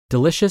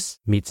Delicious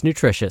meets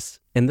nutritious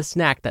in the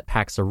snack that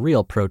packs a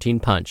real protein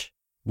punch.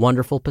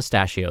 Wonderful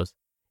Pistachios.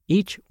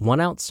 Each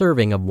 1-ounce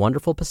serving of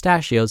Wonderful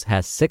Pistachios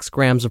has 6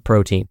 grams of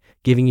protein,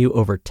 giving you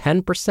over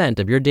 10%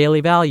 of your daily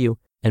value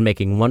and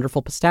making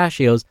Wonderful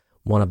Pistachios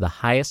one of the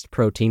highest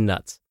protein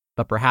nuts.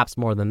 But perhaps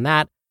more than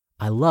that,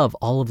 I love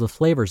all of the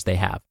flavors they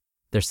have.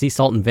 Their sea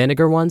salt and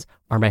vinegar ones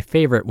are my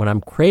favorite when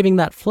I'm craving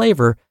that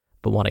flavor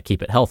but want to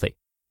keep it healthy.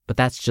 But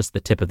that's just the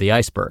tip of the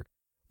iceberg.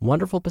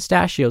 Wonderful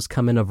Pistachios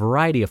come in a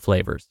variety of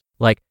flavors,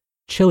 like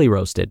chili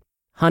roasted,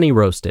 honey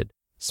roasted,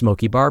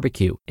 smoky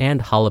barbecue,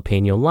 and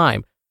jalapeno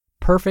lime,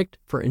 perfect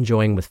for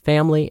enjoying with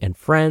family and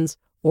friends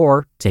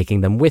or taking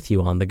them with you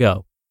on the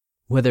go.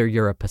 Whether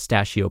you're a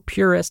pistachio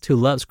purist who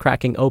loves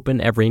cracking open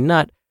every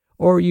nut,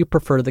 or you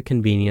prefer the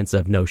convenience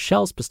of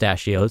no-shells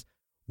pistachios,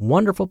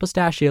 Wonderful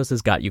Pistachios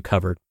has got you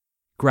covered.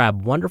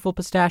 Grab Wonderful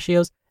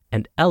Pistachios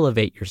and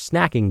elevate your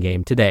snacking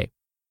game today.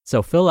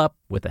 So fill up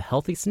with a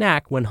healthy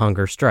snack when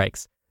hunger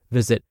strikes.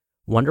 Visit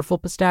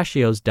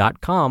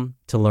wonderfulpistachios.com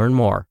to learn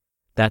more.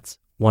 That's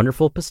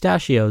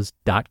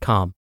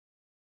wonderfulpistachios.com.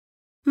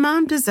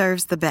 Mom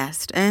deserves the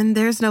best, and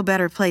there's no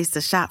better place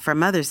to shop for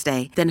Mother's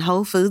Day than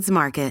Whole Foods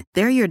Market.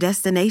 They're your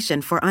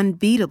destination for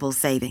unbeatable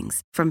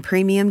savings, from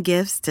premium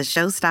gifts to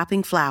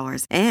show-stopping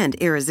flowers and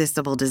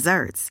irresistible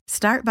desserts.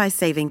 Start by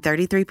saving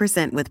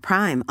 33% with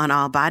Prime on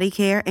all body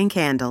care and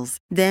candles.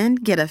 Then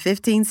get a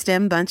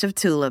 15-stem bunch of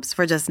tulips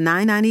for just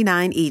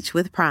 $9.99 each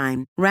with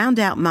Prime. Round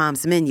out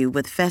Mom's menu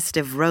with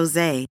festive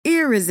rosé,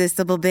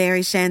 irresistible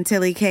berry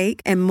chantilly cake,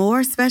 and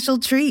more special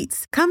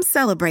treats. Come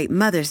celebrate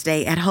Mother's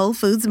Day at Whole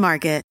Foods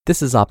Market.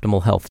 This is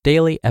Optimal Health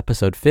Daily,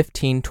 episode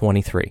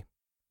 1523.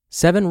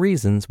 7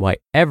 Reasons Why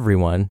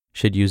Everyone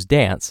Should Use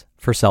Dance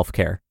for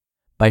Self-Care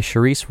by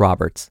Charise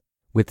Roberts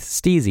with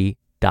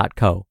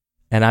Steezy.co.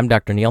 And I'm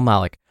Dr. Neil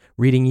Malik,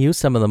 reading you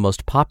some of the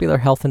most popular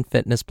health and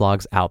fitness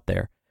blogs out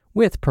there,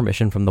 with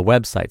permission from the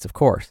websites, of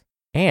course,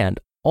 and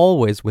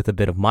always with a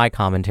bit of my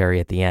commentary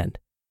at the end.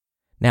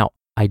 Now,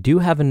 I do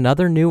have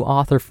another new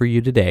author for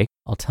you today.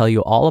 I'll tell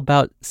you all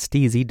about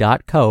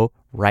Steezy.co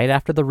right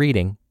after the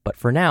reading, but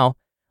for now,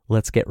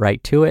 let's get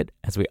right to it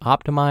as we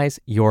optimize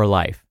your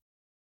life.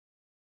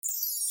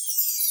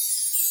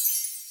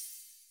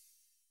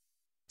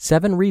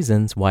 7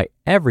 Reasons Why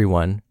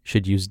Everyone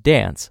Should Use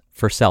Dance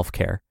for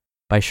Self-Care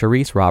by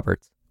Charise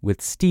Roberts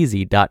with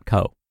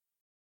Steezy.co.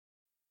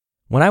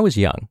 When I was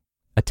young,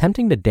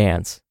 attempting to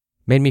dance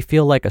made me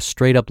feel like a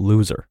straight-up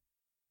loser.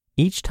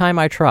 Each time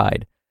I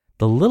tried,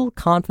 the little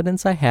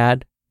confidence I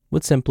had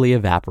would simply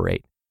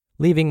evaporate,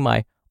 leaving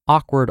my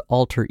awkward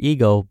alter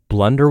ego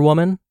Blunder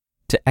Woman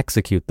to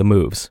execute the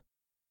moves.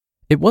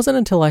 It wasn't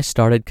until I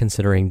started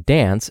considering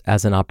dance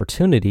as an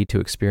opportunity to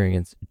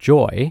experience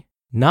joy,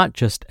 not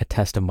just a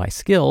test of my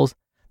skills,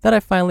 that I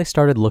finally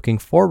started looking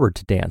forward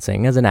to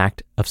dancing as an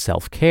act of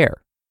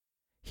self-care.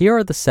 Here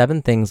are the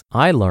 7 things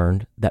I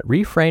learned that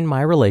reframed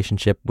my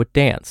relationship with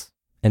dance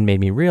and made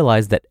me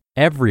realize that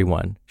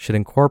everyone should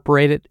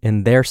incorporate it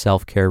in their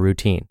self-care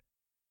routine.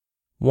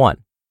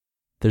 1.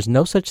 There's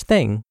no such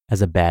thing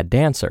as a bad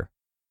dancer.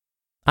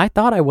 I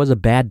thought I was a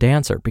bad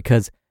dancer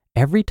because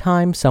every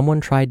time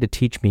someone tried to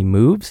teach me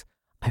moves,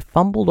 I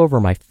fumbled over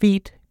my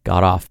feet,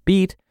 got off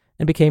beat,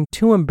 and became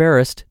too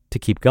embarrassed to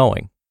keep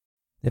going.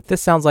 If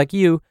this sounds like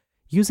you,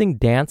 using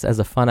dance as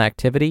a fun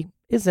activity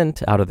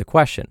isn't out of the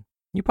question.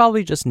 You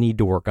probably just need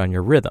to work on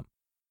your rhythm.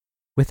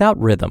 Without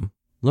rhythm,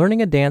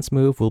 learning a dance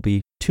move will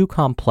be too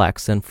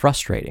complex and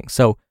frustrating,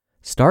 so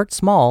start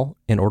small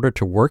in order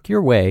to work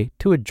your way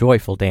to a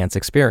joyful dance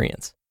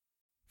experience.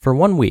 For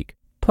 1 week,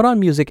 put on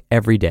music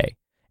every day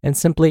and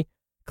simply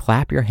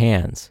clap your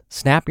hands,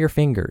 snap your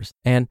fingers,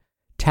 and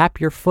tap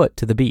your foot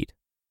to the beat.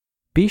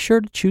 Be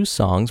sure to choose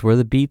songs where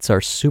the beats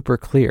are super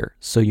clear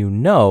so you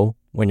know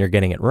when you're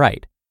getting it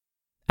right.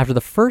 After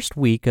the first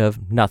week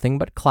of nothing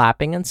but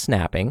clapping and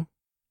snapping,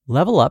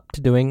 level up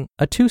to doing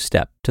a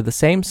 2-step to the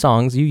same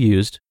songs you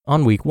used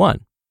on week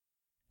 1.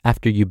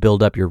 After you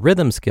build up your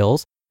rhythm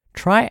skills,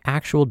 try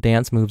actual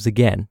dance moves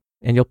again,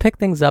 and you'll pick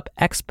things up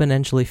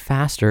exponentially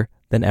faster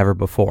than ever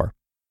before.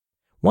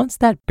 Once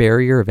that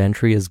barrier of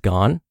entry is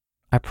gone,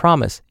 I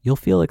promise you'll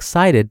feel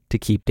excited to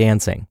keep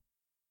dancing.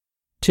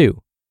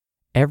 2.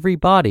 Every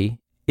body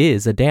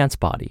is a dance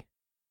body.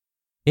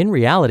 In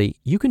reality,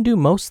 you can do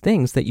most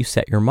things that you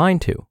set your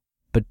mind to,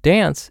 but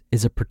dance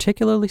is a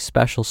particularly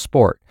special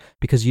sport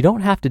because you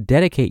don't have to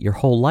dedicate your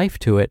whole life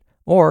to it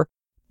or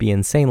be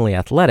insanely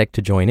athletic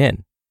to join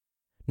in.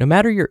 No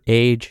matter your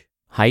age,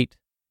 height,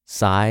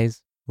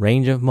 size,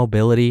 range of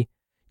mobility,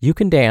 you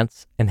can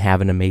dance and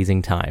have an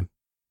amazing time.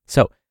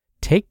 So,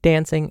 take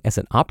dancing as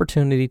an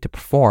opportunity to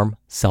perform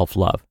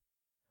self-love.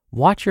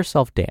 Watch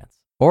yourself dance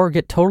or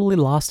get totally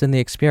lost in the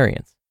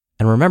experience.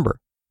 And remember,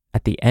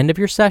 at the end of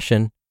your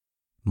session,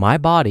 my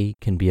body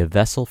can be a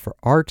vessel for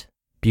art,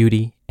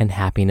 beauty, and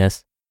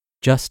happiness,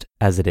 just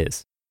as it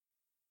is.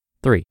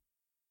 3.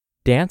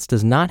 Dance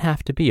does not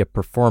have to be a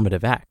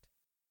performative act.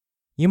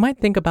 You might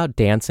think about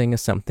dancing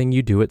as something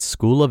you do at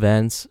school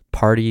events,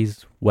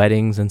 parties,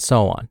 weddings, and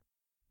so on.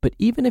 But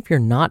even if you're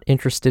not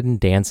interested in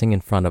dancing in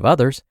front of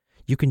others,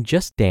 you can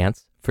just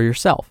dance for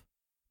yourself.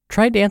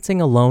 Try dancing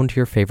alone to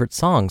your favorite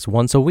songs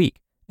once a week,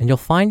 and you'll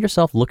find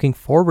yourself looking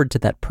forward to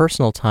that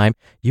personal time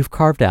you've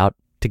carved out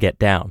to get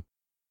down.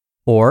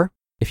 Or,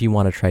 if you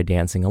want to try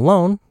dancing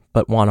alone,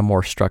 but want a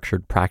more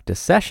structured practice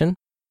session,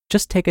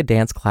 just take a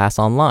dance class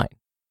online.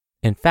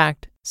 In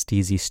fact,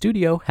 Steezy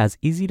Studio has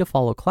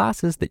easy-to-follow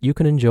classes that you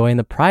can enjoy in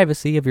the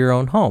privacy of your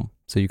own home,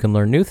 so you can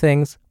learn new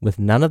things with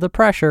none of the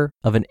pressure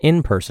of an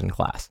in-person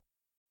class.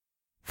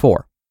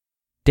 4.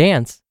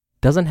 Dance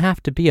doesn't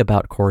have to be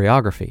about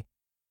choreography.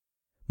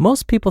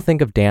 Most people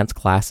think of dance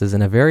classes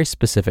in a very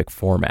specific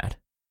format.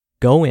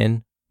 Go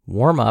in,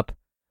 warm up,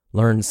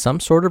 learn some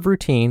sort of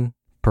routine,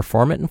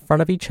 perform it in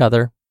front of each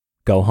other,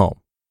 go home.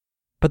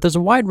 But there's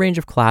a wide range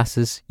of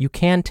classes you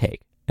can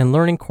take, and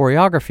learning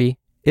choreography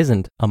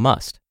isn't a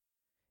must.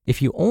 If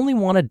you only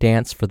want to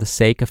dance for the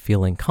sake of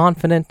feeling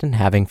confident and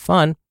having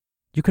fun,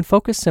 you can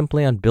focus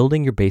simply on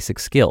building your basic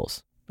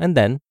skills, and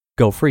then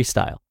go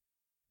freestyle.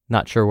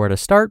 Not sure where to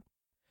start?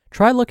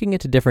 Try looking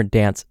into different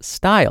dance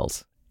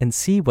styles and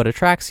see what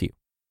attracts you.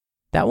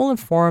 That will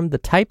inform the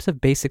types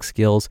of basic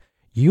skills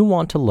you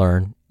want to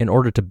learn in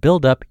order to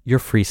build up your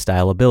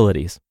freestyle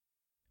abilities.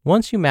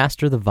 Once you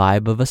master the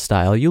vibe of a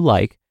style you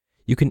like,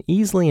 you can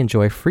easily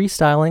enjoy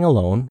freestyling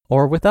alone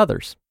or with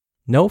others.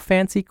 No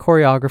fancy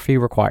choreography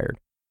required.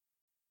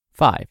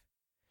 5.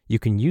 You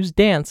can use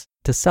dance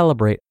to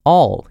celebrate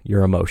all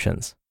your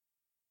emotions.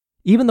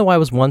 Even though I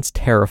was once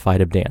terrified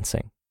of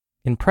dancing,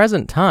 in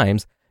present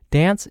times,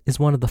 dance is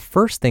one of the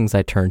first things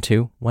I turn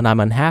to when I'm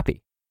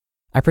unhappy.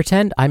 I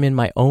pretend I'm in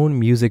my own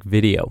music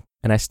video,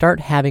 and I start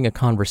having a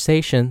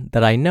conversation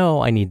that I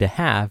know I need to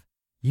have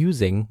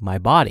using my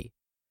body.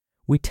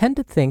 We tend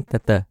to think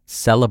that the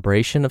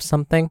celebration of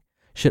something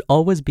should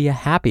always be a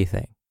happy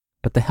thing,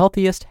 but the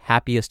healthiest,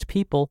 happiest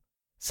people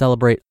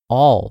celebrate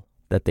all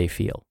that they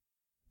feel.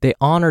 They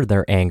honor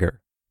their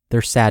anger,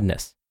 their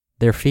sadness,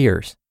 their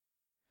fears.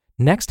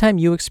 Next time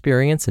you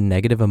experience a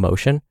negative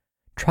emotion,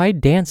 try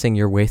dancing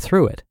your way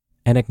through it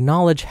and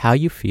acknowledge how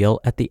you feel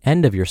at the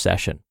end of your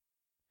session.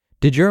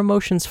 Did your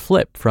emotions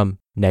flip from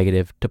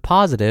negative to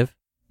positive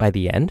by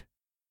the end?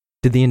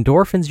 Did the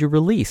endorphins you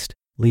released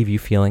leave you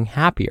feeling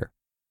happier?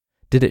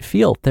 Did it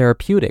feel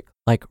therapeutic,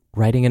 like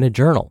writing in a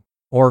journal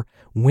or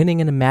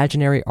winning an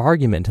imaginary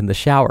argument in the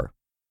shower?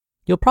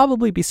 You'll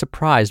probably be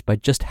surprised by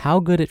just how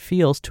good it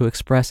feels to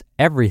express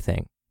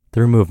everything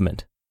through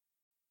movement.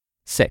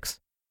 6.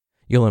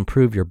 You'll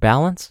improve your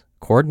balance,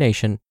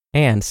 coordination,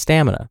 and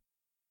stamina.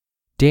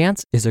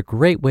 Dance is a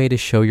great way to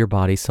show your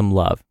body some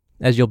love,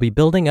 as you'll be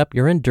building up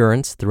your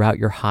endurance throughout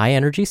your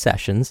high-energy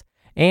sessions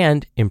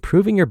and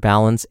improving your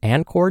balance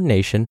and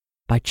coordination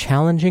by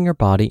challenging your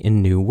body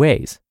in new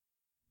ways.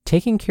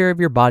 Taking care of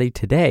your body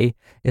today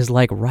is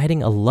like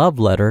writing a love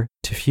letter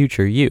to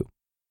future you.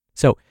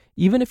 So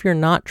even if you're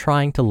not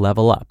trying to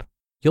level up,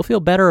 you'll feel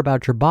better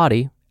about your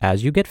body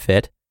as you get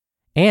fit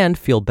and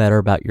feel better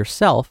about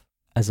yourself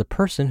as a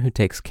person who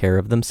takes care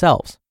of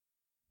themselves.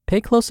 Pay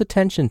close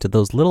attention to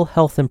those little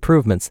health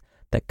improvements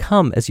that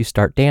come as you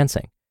start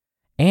dancing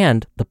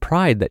and the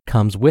pride that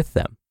comes with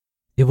them.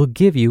 It will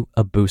give you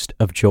a boost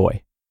of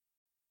joy.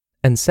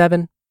 And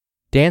 7,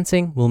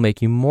 dancing will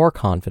make you more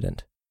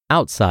confident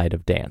outside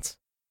of dance.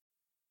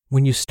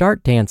 When you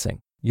start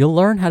dancing, you'll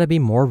learn how to be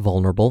more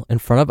vulnerable in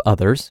front of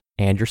others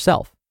and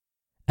yourself.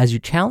 As you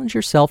challenge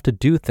yourself to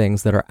do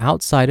things that are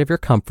outside of your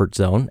comfort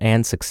zone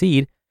and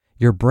succeed,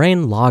 your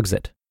brain logs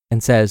it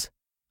and says,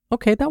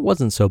 okay, that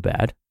wasn't so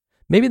bad.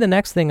 Maybe the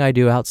next thing I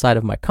do outside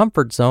of my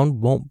comfort zone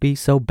won't be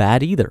so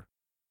bad either.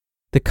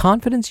 The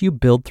confidence you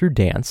build through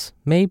dance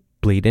may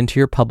bleed into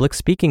your public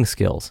speaking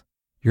skills,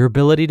 your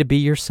ability to be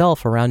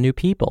yourself around new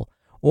people,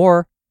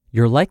 or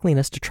your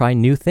likeliness to try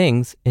new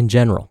things in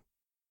general.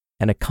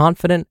 And a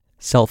confident,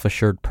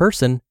 self-assured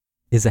person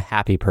is a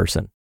happy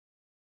person.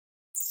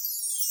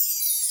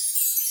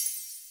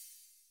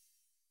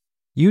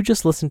 You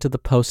just listened to the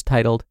post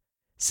titled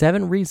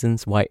 7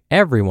 Reasons Why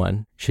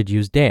Everyone Should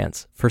Use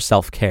Dance for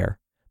Self-Care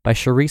by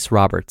Charise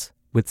Roberts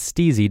with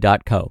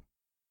Steezy.co.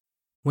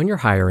 When you're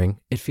hiring,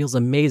 it feels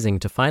amazing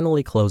to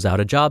finally close out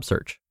a job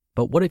search.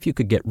 But what if you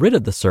could get rid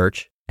of the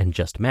search and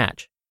just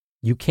match?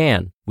 You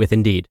can with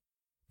Indeed.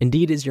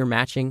 Indeed is your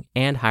matching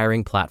and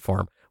hiring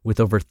platform with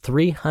over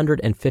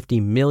 350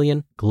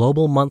 million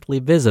global monthly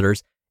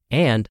visitors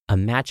and a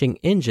matching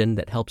engine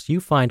that helps you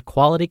find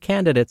quality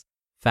candidates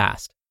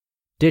fast.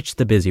 Ditch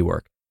the busy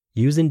work.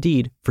 Use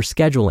Indeed for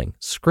scheduling,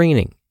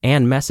 screening,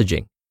 and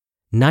messaging.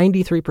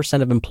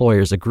 93% of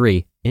employers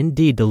agree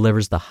Indeed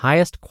delivers the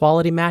highest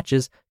quality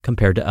matches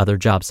compared to other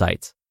job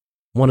sites.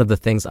 One of the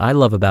things I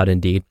love about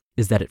Indeed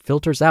is that it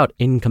filters out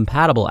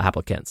incompatible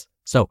applicants.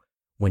 So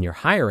when you're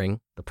hiring,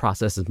 the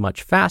process is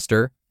much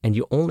faster and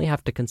you only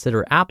have to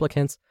consider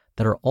applicants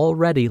that are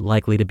already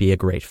likely to be a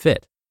great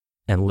fit.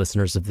 And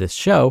listeners of this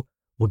show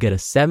will get a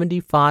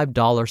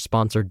 $75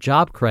 sponsored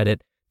job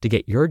credit to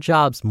get your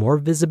jobs more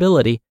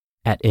visibility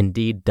at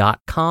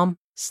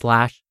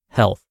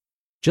Indeed.com/health.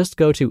 Just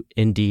go to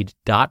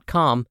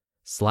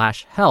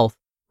Indeed.com/health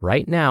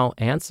right now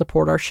and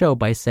support our show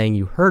by saying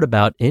you heard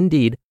about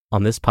Indeed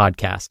on this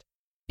podcast.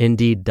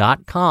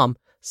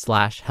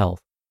 Indeed.com/health.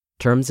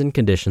 Terms and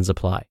conditions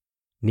apply.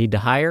 Need to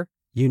hire?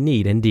 You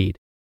need Indeed.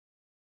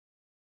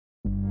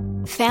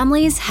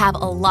 Families have a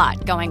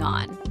lot going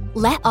on.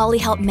 Let Ollie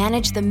help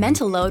manage the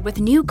mental load with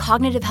new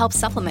cognitive help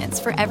supplements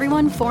for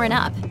everyone 4 and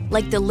up,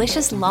 like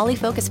delicious Lolly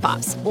Focus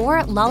Pops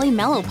or Lolly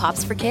Mellow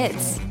Pops for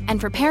kids.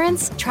 And for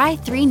parents, try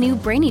 3 new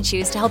Brainy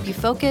Chews to help you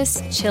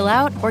focus, chill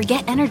out, or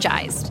get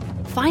energized.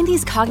 Find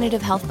these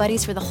cognitive health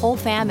buddies for the whole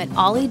fam at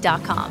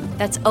ollie.com.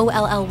 That's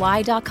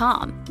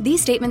OLLY.com.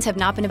 These statements have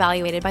not been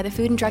evaluated by the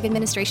Food and Drug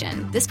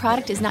Administration. This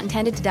product is not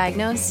intended to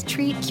diagnose,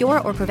 treat,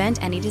 cure, or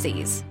prevent any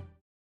disease.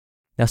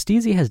 Now,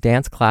 Steezy has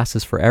dance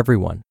classes for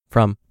everyone,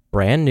 from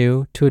brand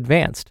new to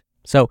advanced.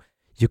 So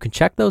you can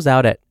check those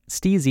out at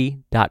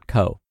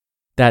steezy.co.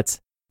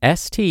 That's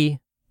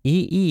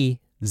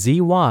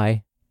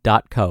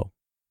STEEEZY.co.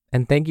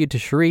 And thank you to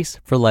Charise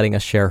for letting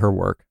us share her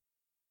work.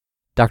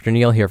 Dr.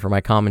 Neil here for my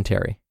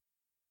commentary.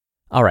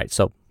 All right,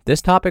 so this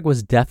topic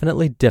was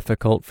definitely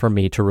difficult for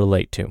me to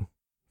relate to.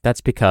 That's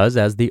because,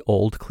 as the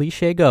old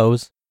cliche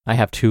goes, I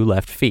have 2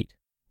 left feet.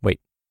 Wait,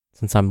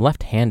 since I'm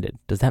left-handed,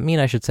 does that mean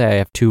I should say I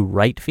have 2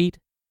 right feet?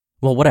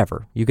 Well,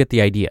 whatever, you get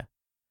the idea.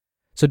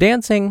 So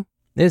dancing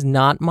is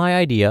not my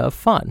idea of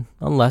fun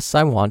unless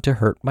I want to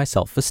hurt my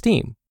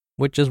self-esteem,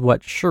 which is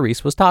what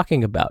Charise was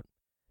talking about.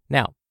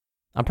 Now,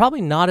 I'm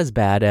probably not as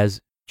bad as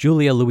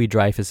Julia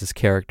Louis-Dreyfus's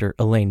character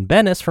Elaine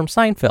Bennis from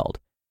Seinfeld,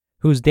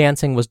 whose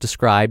dancing was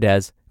described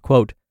as,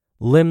 quote,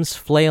 limbs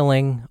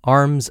flailing,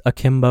 arms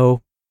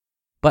akimbo,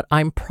 but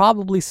I'm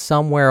probably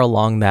somewhere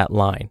along that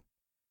line.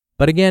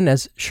 But again,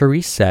 as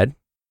Charise said,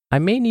 I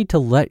may need to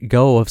let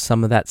go of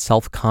some of that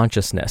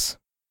self-consciousness.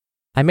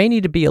 I may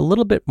need to be a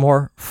little bit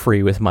more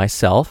free with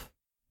myself,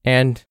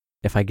 and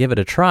if I give it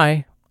a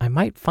try, I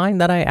might find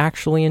that I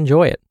actually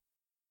enjoy it.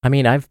 I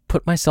mean, I've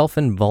put myself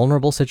in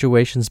vulnerable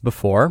situations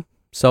before,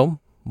 so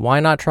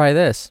why not try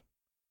this?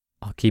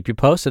 I'll keep you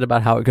posted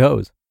about how it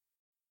goes.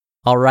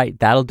 All right,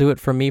 that'll do it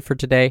for me for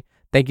today.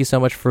 Thank you so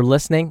much for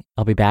listening.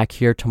 I'll be back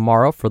here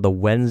tomorrow for the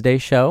Wednesday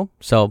show,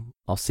 so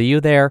I'll see you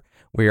there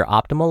where your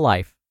optimal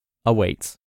life awaits.